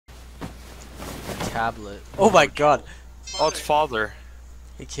tablet. Oh my god. Oh, it's father.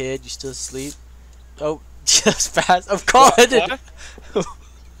 Hey kid, you still asleep? Oh, just fast. I'm calling it.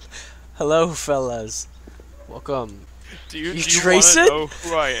 Hello, fellas. Welcome. Do you Tracing? want to know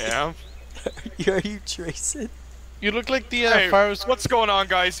who I am? Are you Tracing? You look like the Hey, Pharaoh's. what's going on,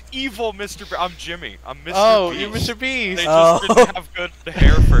 guys? Evil Mr. I'm Jimmy. I'm Mr. Oh, Beast. you're Mr. Beast. They just didn't have good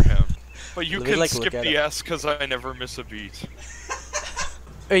hair for him. But you Let me, can like, skip look at the it. S because I never miss a beat.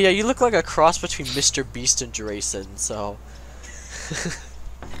 Oh yeah, you look like a cross between Mr. Beast and Drayson, so...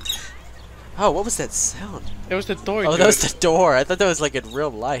 Oh, what was that sound? It was the door. Oh, dude. that was the door. I thought that was like in real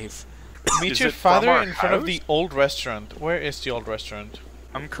life. Meet Is your it from father our in front of house? the old restaurant. Where is the old restaurant?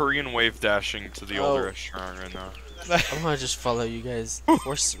 I'm Korean wave dashing to the Oh. old restaurant right now. I'm gonna just follow you guys.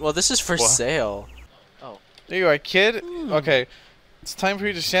 Well, this is for What? sale. There you are, kid. Okay, it's time for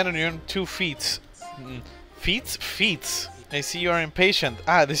you to stand on your own 2 feet. Feet? I see you are impatient.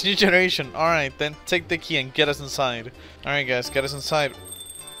 Ah, this new generation. Alright, then take the key and get us inside. Alright guys, get us inside.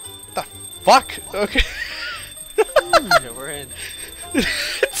 The fuck? Okay. Yeah, we're in.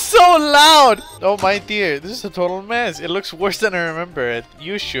 It's so loud! Oh my dear, this is a total mess. It looks worse than I remember it.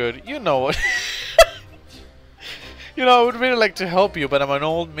 You should. You know what? You know, I would really like to help you, but I'm an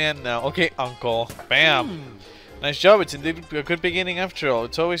old man now. Okay, uncle. Bam. Nice job. It's indeed a good beginning after all.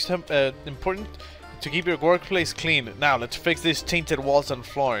 It's always important to keep your workplace clean. Now, let's fix these tainted walls and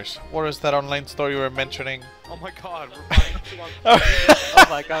floors. What was that online store you were mentioning? Oh my god, we're buying too long. Oh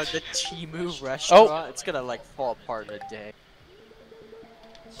my god, the Timu restaurant. It's gonna like fall apart in a day.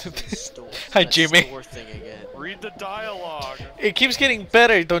 Store. Hi, That Jimmy. Store thing again. Read the dialogue. It keeps getting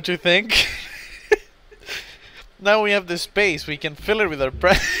better, don't you think? Now we have the space. We can fill it with our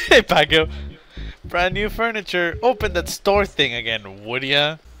hey, Pakoo. Brand new furniture. Open that store thing again, would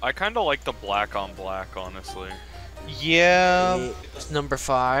ya? I kind of like the black on black, honestly. Yeah. It's number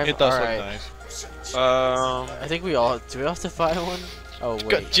 5. It does Alright. look nice. I think we all. Do we have to buy one? Oh wait.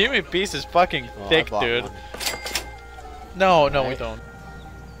 God, Jimmy Beast is fucking Oh, I thick, bought dude. one. No, we Right. don't.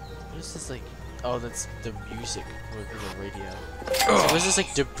 What is this like? Oh, that's the music with the radio. So what is this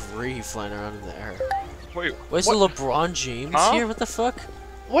like debris flying around in the air? Wait, Where's the LeBron James Huh? here? What the fuck?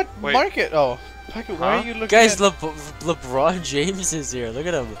 What Wait. market? Oh, Pakoo, why Huh? are you looking Guys, at... LeBron James is here. Look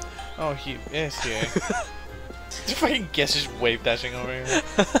at him. Oh, he is here. Fucking guess he's wave dashing over here.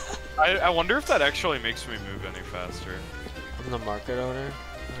 I wonder if that actually makes me move any faster. I'm the market owner.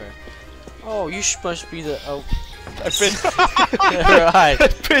 Okay. Oh, you must be the. Oh. I pressed, Right.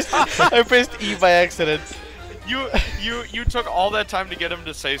 I pressed E by accident. You took all that time to get him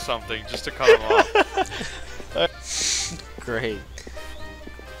to say something just to cut him off. Great.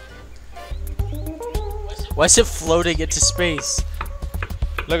 Why is it floating into space?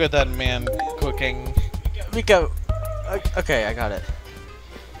 Look at that man cooking. Mika. Okay, I got it.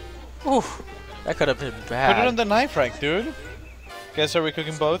 Ooh, that could have been bad. Put it on the knife rack, dude. Guess are we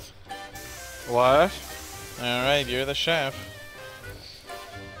cooking both? What? Alright, you're the chef.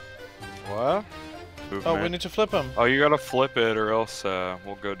 What? Oh, we Movement. need to flip him. Oh, you gotta flip it or else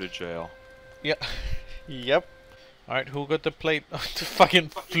we'll go to jail. Yeah. Yep. Alright, who got the plate? Oh, it fucking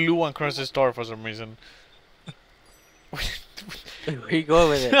flew across the store for some reason. Where you going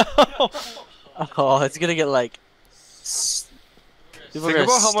with it? No. Oh, it's gonna get like. People are Think gonna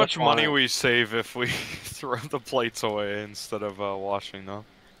about how step much on money it. we save if we throw the plates away instead of washing them.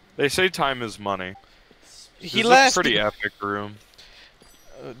 They say time is money. This He is a lasted. pretty epic room.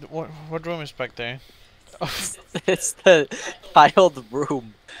 What room is back there? It's the tiled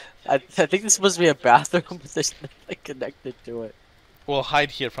room. I think this must be a bathroom, but there's nothing connected to it. We'll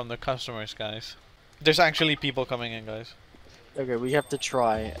hide here from the customers, guys. There's actually people coming in, guys. Okay, we have to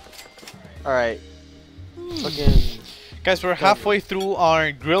try. Alright. Fucking. Guys, we're halfway through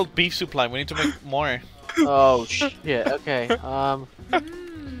our grilled beef supply. We need to make more. Oh shit. Okay.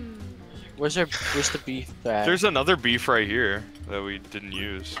 Where's the beef at? There's another beef right here that we didn't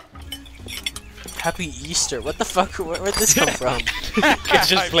use. Happy Easter. What the fuck? Where'd this come from? It's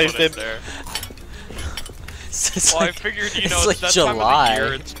just I placed put it. there. It's Well, I like- figured, you it's know, like it's that July. time of the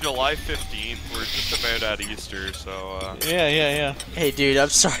year. It's July 15th. We're just about at Easter, so, Yeah. Hey dude, I'm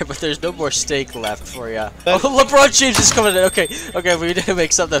sorry, but there's no more steak left for ya. Oh, LeBron James is coming in. Okay, we need to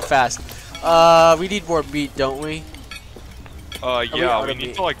make something fast. We need more meat, don't we? yeah, out we of need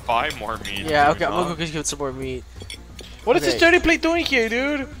meat? to, like, buy more meat. Yeah. do Okay, we I'm gonna not? go get some more meat. What is Okay. this dirty plate doing here,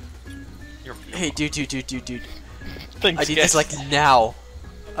 dude? Hey, dude. Thanks, I need guys. this like now.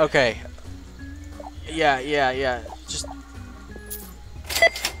 Okay. Yeah. Just.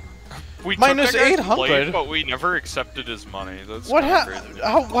 We Minus took that guy's 800. plate, but we never accepted his money. That's What kinda happened?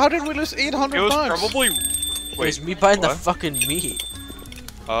 crazy. How did we lose 800 It was bucks? probably... It Wait, was me buying the what? fucking meat.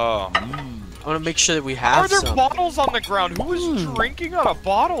 Oh. I want to make sure that we have Are there some. bottles on the ground? Who is drinking out of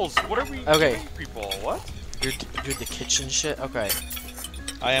bottles? What are we Okay. doing, people? What? You're the kitchen shit? Okay.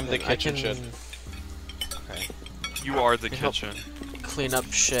 I am the I kitchen shit. Okay. You are the I can help kitchen. Clean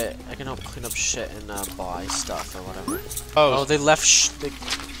up shit. I can help clean up shit and buy stuff or whatever. Oh, they left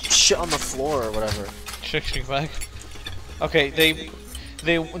shit on the floor or whatever. chicken back. Okay,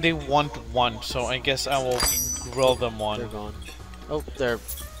 they want one, so I guess I will grill them They're one. gone. Oh, they're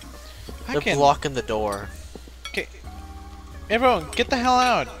I can. blocking the door. Okay, everyone, get the hell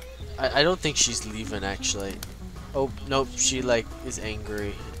out! I don't think she's leaving actually. Oh nope, she like is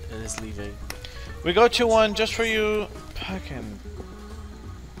angry and is leaving. We got you one just for you. Fucking.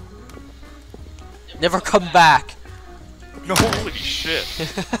 Never come back. No, holy shit.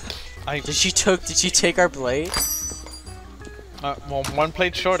 Did she take our blade? Well, one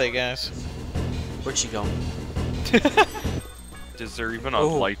plate short, I guess. Where'd she go? Is there even a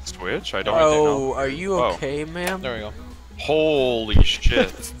Oh. light switch? I don't even know. Oh, are you Oh. okay, ma'am? There we go. Holy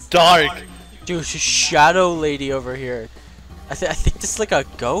shit. Dark. Dude, she's shadow lady over here. I think this is like a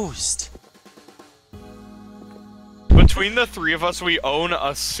ghost. Between the three of us, we own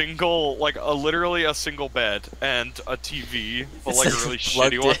a single, literally a single bed and a TV, but like a really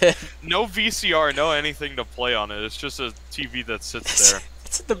shitty one. No VCR, no anything to play on it. It's just a TV that sits there.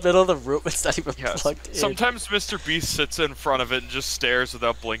 It's in the middle of the room. It's not even Yes. plugged in. Sometimes Mr. Beast sits in front of it and just stares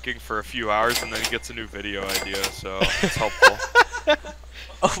without blinking for a few hours, and then he gets a new video idea, so it's helpful.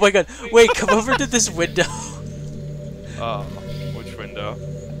 Oh my god! Wait, come over to this window. Which window?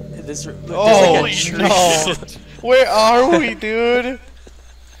 This. There's Oh, like a tree. no. Where are we, dude?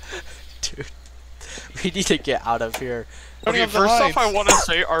 Dude, we need to get out of here. Okay, Of the first off, lights. I want to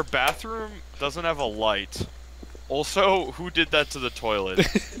say our bathroom doesn't have a light. Also, who did that to the toilet?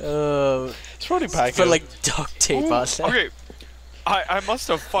 It's probably Pakoo. Put like duct tape on there. Okay, I must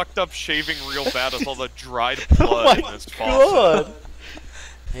have fucked up shaving real bad with all the dried Oh blood in my this faucet. god!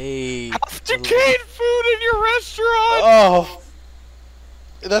 Hey. Decayed food in your restaurant! Oh,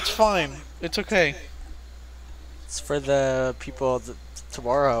 that's fine. It's okay. It's for the people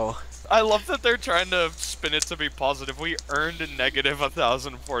tomorrow. I love that they're trying to spin it to be positive. We earned a negative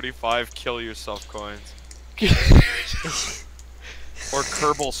 1,045 kill yourself coins. Or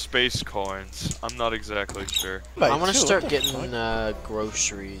Kerbal space coins. I'm not exactly sure. I want to start getting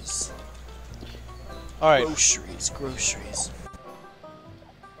groceries. All right. Groceries.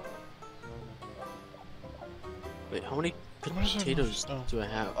 Wait, how many potatoes do I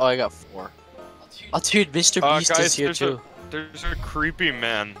have? Oh, I got 4. Oh, dude, Mr. Beast Guys, is here too. There's a creepy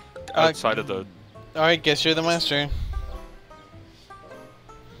man outside of the... All right, guess you're the master.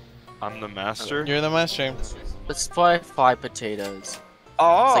 I'm the master? You're the master. Let's buy 5 potatoes.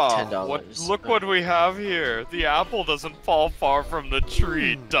 Oh, It's like $10. look what we have here. The apple doesn't fall far from the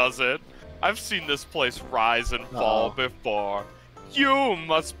tree, does it? I've seen this place rise and fall before. You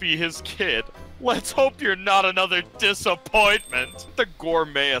must be his kid. Let's hope you're not another disappointment. The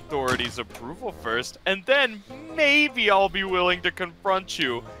gourmet authorities' approval first, and then maybe I'll be willing to confront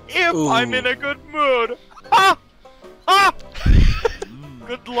you if I'm in a good mood. Ha! Ha!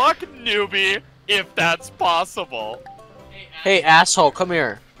 Good luck, newbie, if that's possible. Hey, asshole, come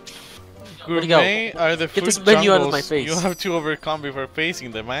here. Where'd he go? Gourmet are the Get food this menu out of my jungles face. you have to overcome before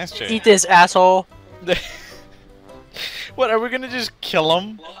facing the master. Eat this, asshole. What, are we gonna just kill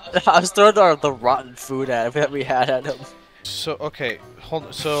him? I was throwing the rotten food that we had at him. So, okay, hold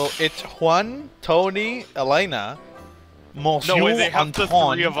on. So, it's Juan, Tony, Elena, Monsieur, No way, they have the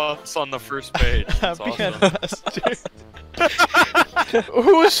Anton. 3 of us on the first page. That's Happy awesome. Master.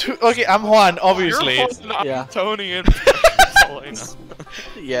 Who's who? Okay, I'm Juan, obviously. You're not Yeah. Tony and Selena.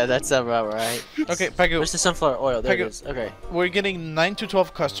 Yeah, that's about right. Okay, Pakoo, Where's the sunflower oil? There it Pakoo. is. Okay. we're getting 9 to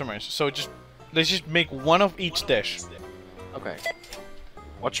 12 customers, so let's just make one of each dish. Okay.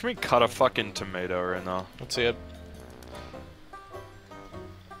 Watch me cut a fucking tomato right now. Let's see it.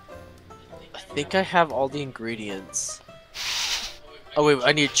 I think I have all the ingredients. Oh wait,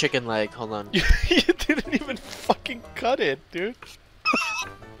 I need chicken leg. Hold on. You didn't even fucking cut it, dude.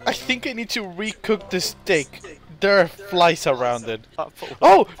 I think I need to recook the steak. There are flies around it.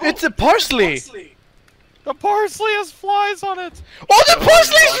 Oh, it's the parsley! The parsley has flies on it! Oh, the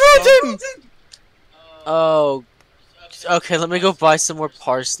parsley's rotten! Oh. Okay, let me go buy some more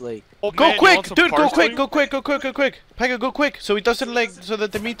parsley. Oh, Go man, you quick, want some dude, go parsley? quick, go quick, go quick, go quick. Pakoo, go quick, so it doesn't so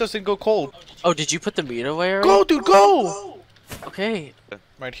that the meat doesn't go cold. Oh, did you put the meat away already? Go, dude, go! Okay.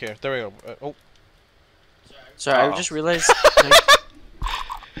 Right here, there we go. Oh, Sorry, I Uh-oh. just realized.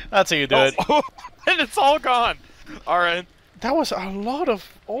 that's how you do it. Oh, and it's all gone! Alright. That was a lot of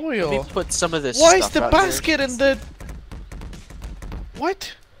Let me oil. put some of this Why is stuff the out here. basket in the...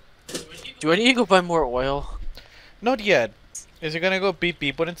 What? Do I need to go buy more oil? Not yet. Is it gonna go beep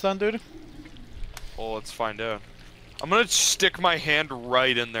beep when it's done, dude? Well, let's find out. I'm gonna stick my hand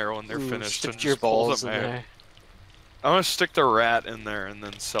right in there when they're finished Stick and your just pull balls them in out. there. I'm gonna stick the rat in there and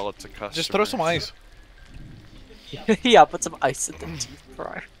then sell it to customers. Just throw some ice. Yeah, put some ice in the deep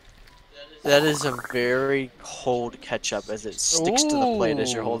fryer. That is a very cold ketchup as it sticks to the plate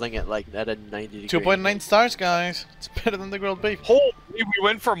as you're Ooh. holding it like at a 90 degree. 2.9 stars, guys. It's better than the grilled beef. Holy, we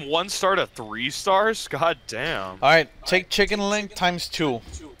went from 1 star to 3 stars? God damn. Alright, take chicken leg times 2.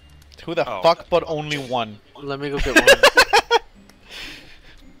 Who the Oh. fuck but only 1? Let me go get one.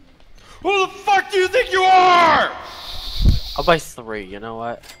 Who the fuck do you think you are? I'll buy 3, you know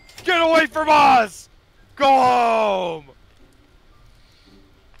what? Get away from us! Go home!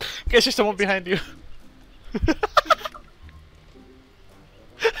 Guess there's someone behind you.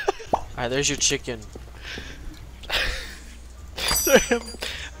 Alright, there's your chicken. Sorry,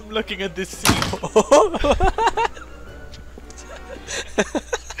 I'm looking at this scene.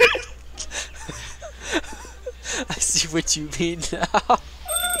 I see what you mean now.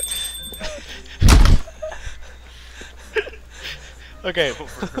 Okay,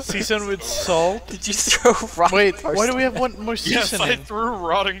 season with salt. Did you throw rotten Wait, parsley? why do we have one more Yes, I seasoning? threw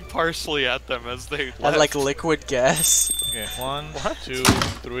rotting parsley at them as they left. And like liquid gas. Okay, 1, 2,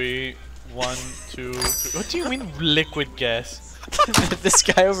 3, 1, 2, 3. What do you mean liquid gas? This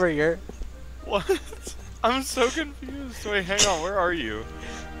guy over here. What? I'm so confused. Wait, hang on, where are you?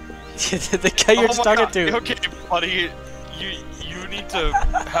 The guy you're Oh just my talking God. to. Okay, buddy, you need to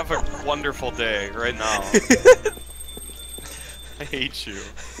have a wonderful day right now. I hate you.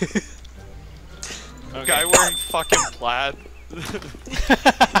 Guy wearing fucking plaid.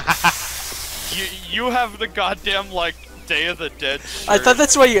 you have the goddamn like Day of the Dead shirt. I thought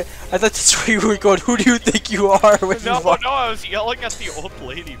that's why you were going. Who do you think you are? When No, you walk? no, I was yelling at the old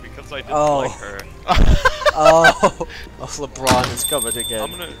lady because I didn't Oh. like her. Oh, LeBron is coming again.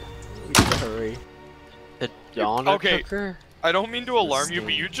 I'm gonna. We need to hurry. The Donner Okay. cooker? I don't mean to alarm you,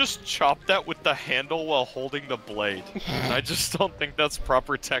 but you just chopped that with the handle while holding the blade. And I just don't think that's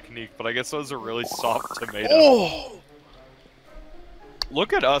proper technique, but I guess that was a really soft tomato. Oh!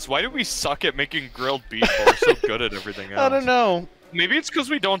 Look at us, why do we suck at making grilled beef while we're so good at everything else? I don't know. Maybe it's because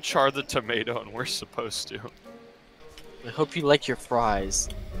we don't char the tomato and we're supposed to. I hope you like your fries.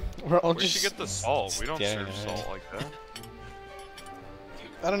 We're all Where'd just. she get the salt? We don't staring serve at it. salt like that.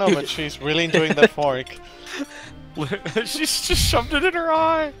 I don't know, but she's really enjoying that fork. She's just shoved it in her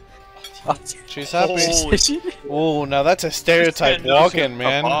eye. She's happy. Holy- Oh, now that's a stereotype walking,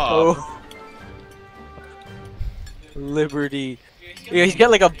 man. Oh. Liberty. Yeah, he's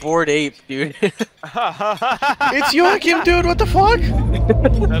got like a bored ape, dude. It's Joachim, dude. What the fuck?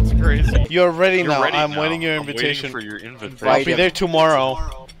 That's crazy. You're ready You're now. ready I'm now. waiting your I'm invitation. waiting for your invitation. I'll Invite be him. there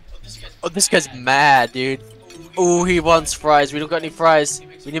tomorrow. Oh, this guy's mad, dude. Oh, he wants fries. We don't got any fries.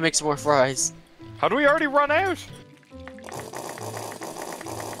 We need to make some more fries. How do we already run out?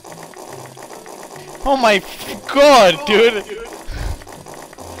 Oh my god, dude.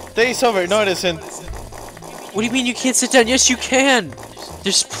 Day's over. No, it isn't. What do you mean you can't sit down? Yes, you can.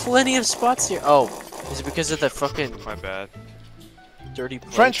 There's plenty of spots here. Oh, is it because of the fucking My bad. dirty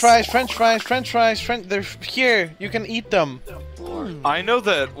plates? French fries, French fries, French fries, they're here. You can eat them. I know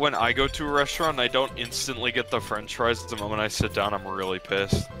that when I go to a restaurant, I don't instantly get the French fries. The moment I sit down, I'm really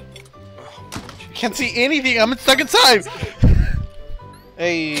pissed. Can't see anything. I'm stuck inside.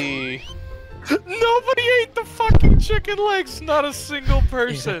 Hey. Nobody ate the fucking chicken legs. Not a single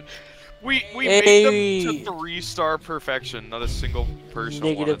person. We made them to 3-star perfection. Not a single person.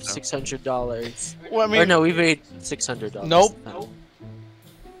 Negative wanted them. $600. Well, I mean, Or no, we made $600. Nope. I don't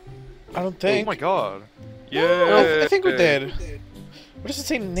Oh think. my god. Yeah. No, I think we did. What does it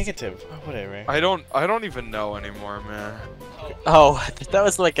say negative? Oh, whatever. I don't even know anymore, man. Oh, that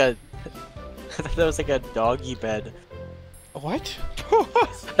was like a that was like a doggy bed. What?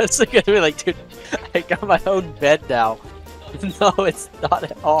 That's like dude, I got my own bed now. No, it's not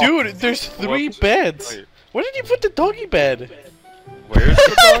at all. Dude, there's 3 What? beds. Wait, Where did you put the doggy bed? where's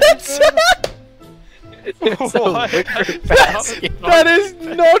the dog? It's a What? wicker basket. That is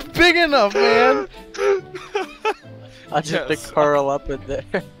not big enough, man. I just have Yes. to curl up in there.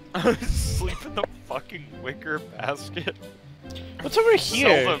 Sleep in the fucking wicker basket. What's over Sell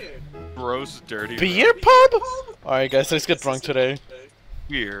here? the gross, dirty Beer pub? Alright, guys, let's get drunk today.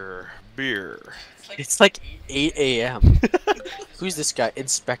 beer. It's like 8 a.m. Who's this guy?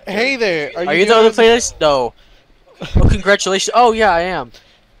 Inspector. Hey there, Are you the other doing- playlist? No. Oh, congratulations. Oh, yeah, I am.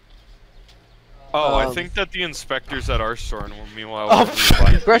 Oh, I Um, think that the inspector's at our store, and meanwhile, Oh, we're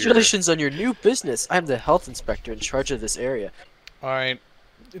buying Congratulations on your new business. I'm the health inspector in charge of this area. Alright.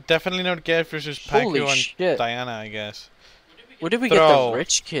 Definitely not Get versus Holy Pakoo and shit. Diana, I guess. Where did we Throw. get the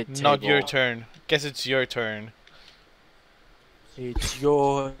rich kid table? Not your turn. Guess it's your turn. It's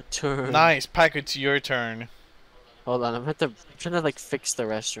your turn. Nice, Pakoo, it's your turn. Hold on, I'm trying to like fix the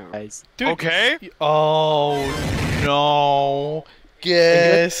restaurant, guys. Dude, Okay. Oh no.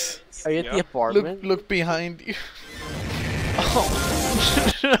 Guess. Are you at the Look, apartment? look behind you.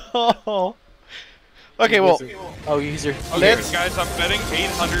 Oh no. Okay, well. Oh, user. Okay, Let's- guys, I'm betting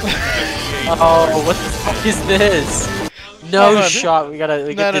 858. Oh, what the fuck is this? Hold No on. shot. We gotta.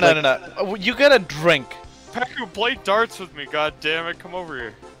 No. You gotta drink. Pakoo, play darts with me, god damn it, come over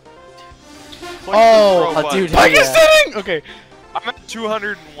here. Play Oh, the throw dude. button. Pako's sitting! Okay. I'm at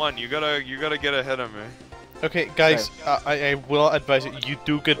 201, you gotta get ahead of me. Okay, guys, I will advise you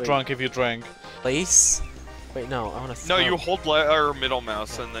do get Wait. drunk if you drink. Place. Wait, no. I wanna. No, you hold or middle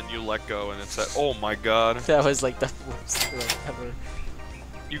mouse and then you let go and it's at, oh my god. That was like the worst thing ever.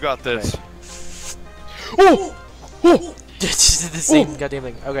 You got this. Oh! Oh! It's the same goddamn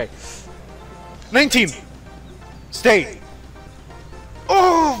thing. Okay. 19! Stay!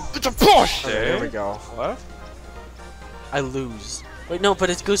 Oh! It's a push! Okay, there we go. What? I lose. Wait, no, but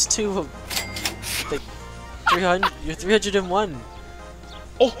it goes to like 300. You're 301.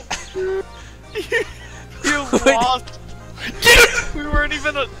 Oh! You Wait. lost! We weren't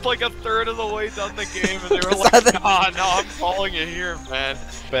even like a third of the way done the game and they were Was like, that the- nah, no, I'm calling it here, man.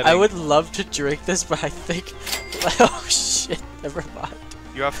 I would love to drink this, but I think. Oh shit! Never mind.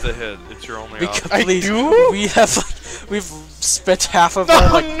 You have to hit, it's your only Because option. I please, do? we have we've spent half of No,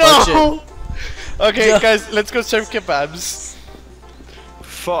 our like budget. no! Okay, No. guys, let's go serve kebabs.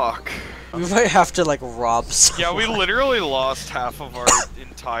 Fuck. We might have to like rob someone. Yeah, we literally lost half of our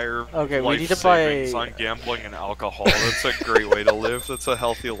entire Okay, we life need to savings buy- on gambling and alcohol. That's a great way to live. That's a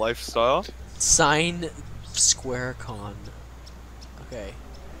healthy lifestyle. Sign Square Con. Okay.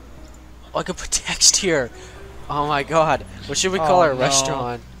 Oh, I can put text here. Oh my god. What should we call Oh, our no.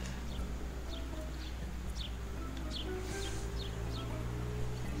 restaurant?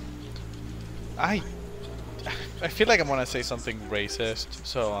 I feel like I want to say something racist,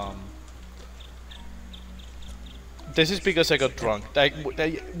 so this is because I got drunk.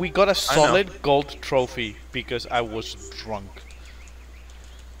 We got a solid gold trophy because I was drunk.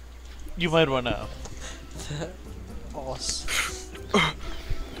 You might wanna. Awesome.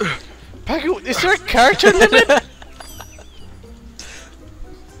 Pakoo, is there a character limit?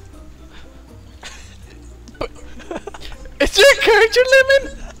 Is there a character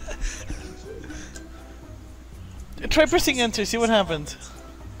limit? Try pressing enter, see what happens.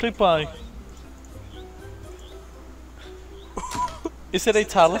 Click buy. Is it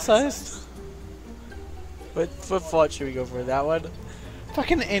italicized? What font should we go for? That one?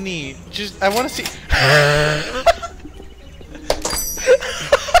 Fucking any. Just, I wanna see.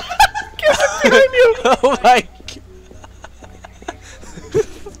 Behind you! Oh my god.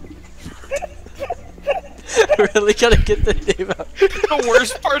 Really gotta get the name out. The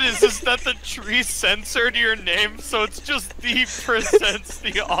worst part is that the tree censored your name, so it's just the presents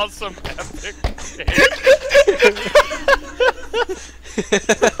the awesome epic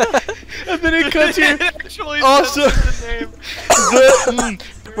And then it cuts here. It actually Awesome. censored the name.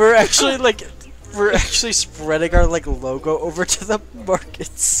 We're actually spreading our like logo over to the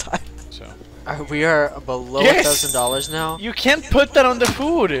market side. So. We are below Yes! $1,000 now. You can't put that on the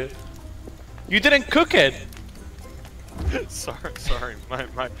food. You didn't cook it. Sorry, my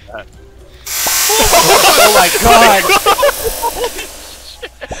bad. Oh my god!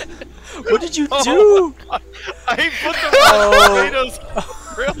 What did you do? I put the tomatoes on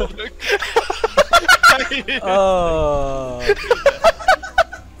the grill. Oh.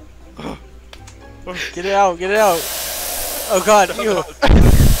 Get it out, get it out. Oh god, ew.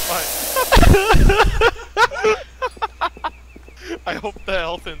 I hope the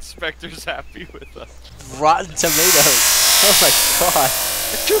health inspector's happy with us. Rotten tomatoes. Oh my god.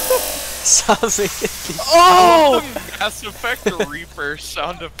 Something. Oh! Mass Effect Reaper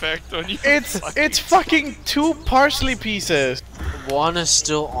sound effect when you. It's fucking 2 parsley pieces. One is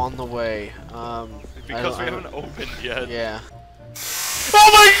still on the way. because we haven't opened yet. Yeah. Oh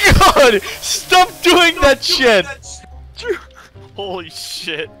my god! Stop doing that shit! Holy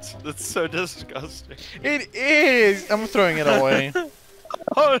shit, that's so disgusting. It is! I'm throwing it away.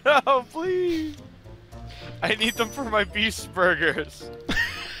 Oh no, please! I need them for my beast burgers.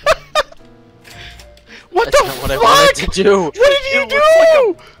 What That's the not fuck? what I wanted to do. What did you It do?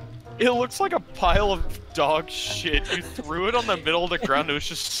 looks It looks like a pile of dog shit. You threw it on the middle of the ground, it was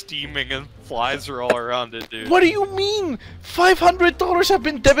just steaming and flies are all around it, dude. What do you mean? $500 have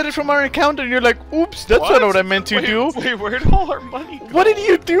been debited from our account and you're like, oops, that's not what I meant to do. Wait, where'd all our money go? What did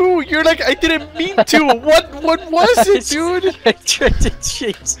you do? You're like, I didn't mean to. What was it, dude? I tried to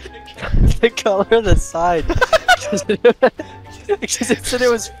change the color of the sign. Because it said it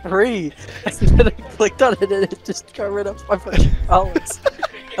was free. And then I clicked on it and it just got rid of $500.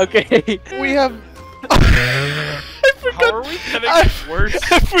 Okay. We have... How are we getting worse?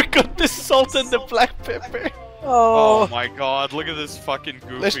 I forgot the salt and the black pepper. Oh my god, look at this fucking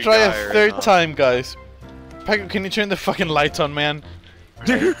goofy Let's try guy a right third now. time, guys. Pakoo, can you turn the fucking lights on, man?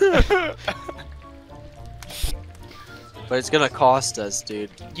 But it's gonna cost us, dude.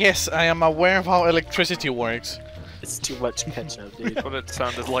 Yes, I am aware of how electricity works. It's too much ketchup, dude. What it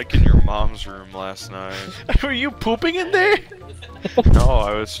sounded like in your mom's room last night. Were you pooping in there? No,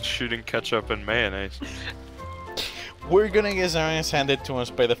 I was shooting ketchup and mayonnaise. We're gonna get our ass handed to us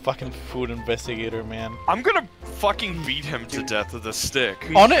by the fucking food investigator, man. I'm gonna fucking beat him to death with a stick.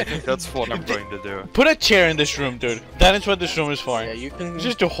 On it! That's what I'm going to do. Put a chair in this room, dude. That is what this room is for. Yeah, you can.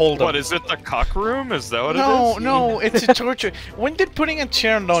 Just to hold him. What, is it the cock room? Is that what it No, is? no, it's a torture. When did putting a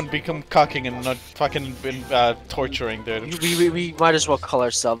chair down become cocking and not fucking torturing, dude? We might as well call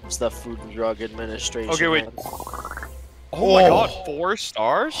ourselves the Food and Drug Administration. Okay, wait. man. Oh my god, 4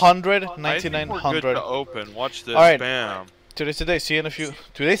 stars? 100, I think 99, we're good 100. to open. Watch this. Alright. Bam. Today's the day, see you in a few...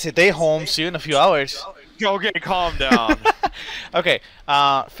 Today's the day home, see you in a few hours. Okay, calm down. Okay,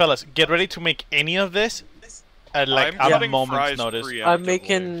 fellas, get ready to make any of this at like I'm a getting moment's fries notice. I'm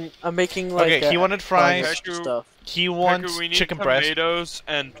preemptively. making like. Okay, he wanted fries. stuff. He Pakoo, wants we need chicken breast. tomatoes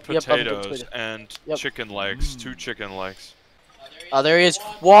and Yep, I'm good potatoes with it. and Yep. chicken legs. 2 chicken legs. Oh, there he is.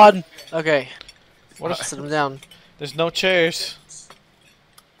 One. Okay. What is... Sit him down. There's no chairs.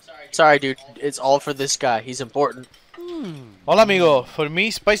 Sorry, dude. It's all for this guy. He's important. Hola, amigo. For me,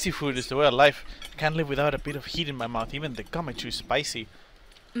 spicy food is the way of life. I can't live without a bit of heat in my mouth. Even the gum I chew is spicy.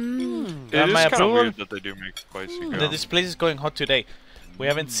 It Got is my kind of approval? weird that they do make spicy gum. This place is going hot today. We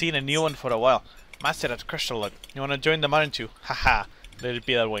haven't seen a new one for a while. Master, that's crushed a lot. You wanna join them, aren't you? Haha. Let it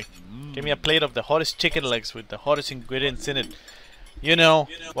be that way. Give me a plate of the hottest chicken legs with the hottest ingredients in it. You know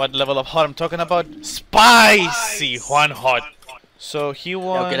what level of hot I'm talking about? Spicy Juan Hot. So he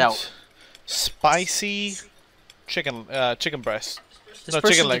wants get out. spicy chicken breast. This No,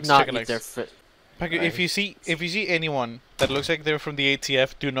 person chicken did legs, not chicken eat legs. their fit. Pakoo, if you see anyone that looks like they're from the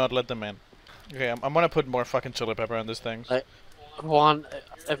ATF, do not let them in. Okay, I'm gonna put more fucking chili pepper on this thing. Juan,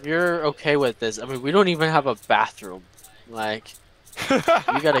 if you're okay with this, I mean, we don't even have a bathroom. Like, you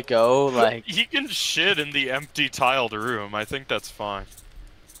gotta go. Like, He can shit in the empty tiled room. I think that's fine.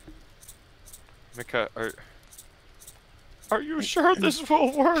 Mika, are you sure this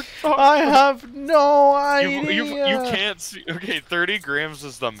will work? I have no idea. You can't see. Okay, 30 grams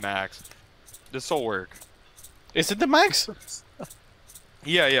is the max. This'll work. Is it the max?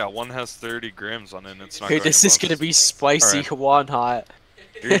 Yeah, one has 30 grams on it and it's not hey, going this is above gonna be spicy Alright. Juan Hot.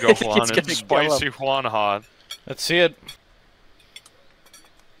 Here you go, Juan. It's It's gonna spicy kill Juan Hot. Let's see it.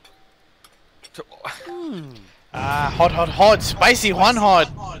 Hot, spicy Juan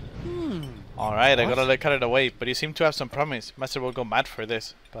Hot. Alright, I gotta cut it away, but you seem to have some promise. Master will go mad for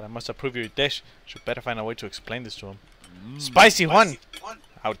this, but I must approve your dish. Should better find a way to explain this to him. Spicy Juan!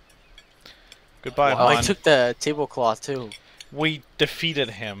 Out. Goodbye, Oh, I Juan. took the tablecloth too. We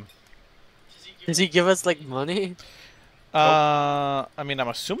defeated him. Does he give us like money? I mean, I'm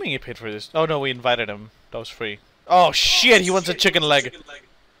assuming he paid for this. Oh no, we invited him. That was free. Oh shit, he wants a chicken leg.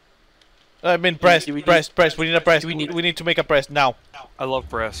 I mean, breast. We need a breast. We need to make a breast now. I love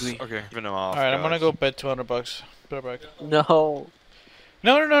breasts. Okay, giving them off. Alright, I'm gonna guys. go bet $200. Put it back. No.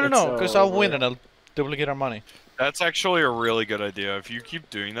 No, It's because I'll win over. and I'll duplicate our money. That's actually a really good idea. If you keep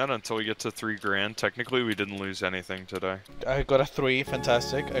doing that until we get to 3 grand, technically we didn't lose anything today. I got a 3,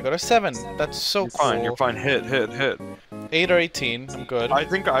 fantastic. I got a 7. That's so cool. Fine, you're fine. Hit. 8 or 18, I'm good. I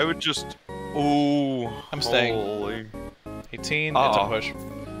think I would just. Ooh. I'm staying. Holy. 18, Oh. it's a push.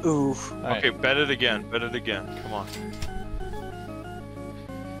 Oof. Alright, Okay, bet it again. Come on.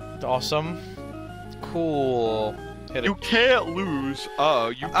 awesome. Cool. Hit You it. can't lose.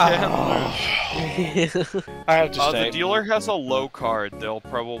 You can't lose. I have to stay. The dealer has a low card. They'll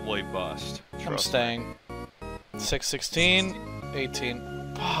probably bust. I'm Trust me. staying. 6, 16,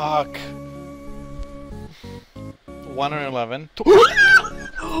 18. Fuck. 1 or 11.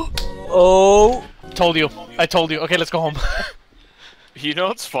 Oh. Told you. I told you. Okay, let's go home. You know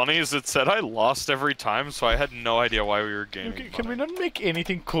what's funny is it said I lost every time, so I had no idea why we were gaining. Okay, can we money. not make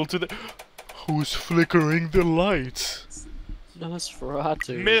anything cool to the... Who's flickering the lights?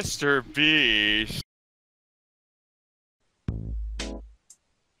 Nosferatu. Mr. Beast.